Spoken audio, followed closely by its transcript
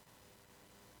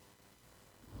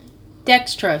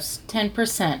Dextrose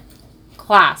 10%.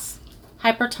 Class: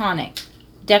 hypertonic.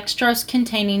 Dextrose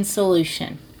containing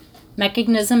solution.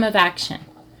 Mechanism of action: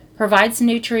 provides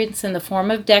nutrients in the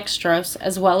form of dextrose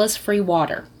as well as free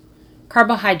water.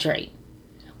 Carbohydrate: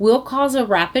 will cause a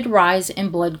rapid rise in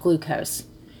blood glucose.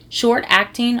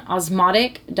 Short-acting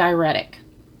osmotic diuretic.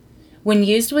 When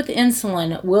used with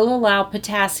insulin, will allow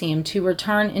potassium to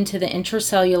return into the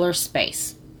intracellular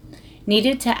space.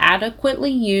 Needed to adequately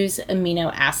use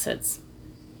amino acids.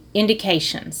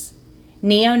 Indications: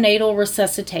 neonatal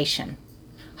resuscitation,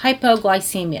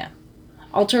 hypoglycemia,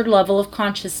 altered level of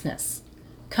consciousness,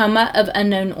 coma of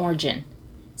unknown origin,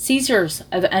 seizures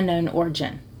of unknown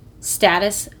origin,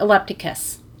 status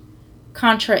epilepticus.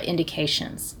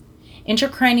 Contraindications: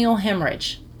 intracranial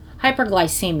hemorrhage,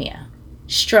 hyperglycemia,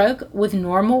 stroke with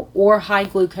normal or high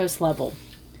glucose level.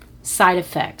 Side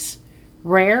effects: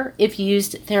 rare if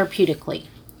used therapeutically.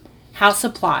 House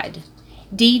applied: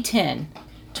 D10,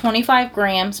 25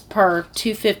 grams per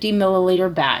 250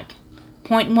 milliliter bag,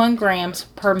 0.1 grams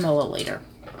per milliliter.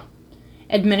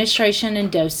 Administration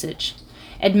and dosage.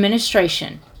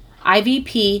 Administration: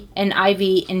 IVP and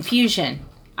IV infusion,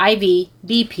 IV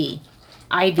BP,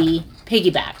 IV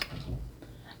piggyback.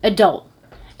 Adult: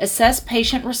 assess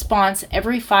patient response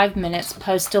every 5 minutes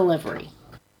post-delivery.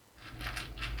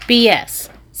 BS: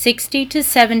 60 to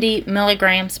 70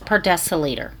 milligrams per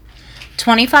deciliter,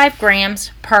 25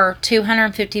 grams per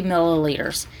 250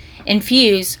 milliliters.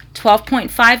 Infuse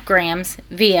 12.5 grams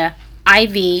via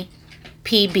IV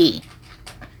PB,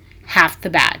 half the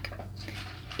bag.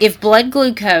 If blood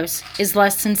glucose is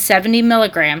less than 70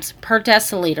 milligrams per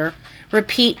deciliter,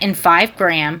 repeat in 5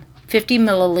 gram, 50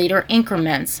 milliliter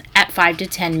increments at 5 to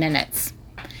 10 minutes.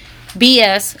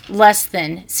 BS less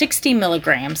than 60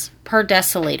 milligrams per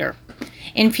deciliter.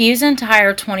 Infuse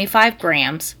entire 25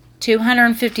 grams,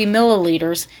 250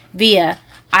 milliliters via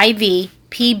IV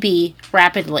PB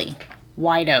rapidly,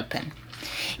 wide open.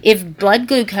 If blood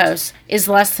glucose is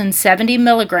less than 70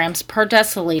 milligrams per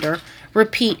deciliter,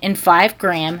 repeat in 5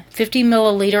 gram, 50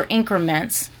 milliliter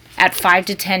increments at 5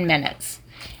 to 10 minutes.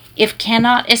 If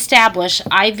cannot establish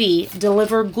IV,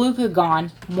 deliver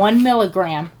glucagon 1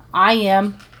 milligram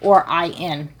IM or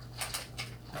IN.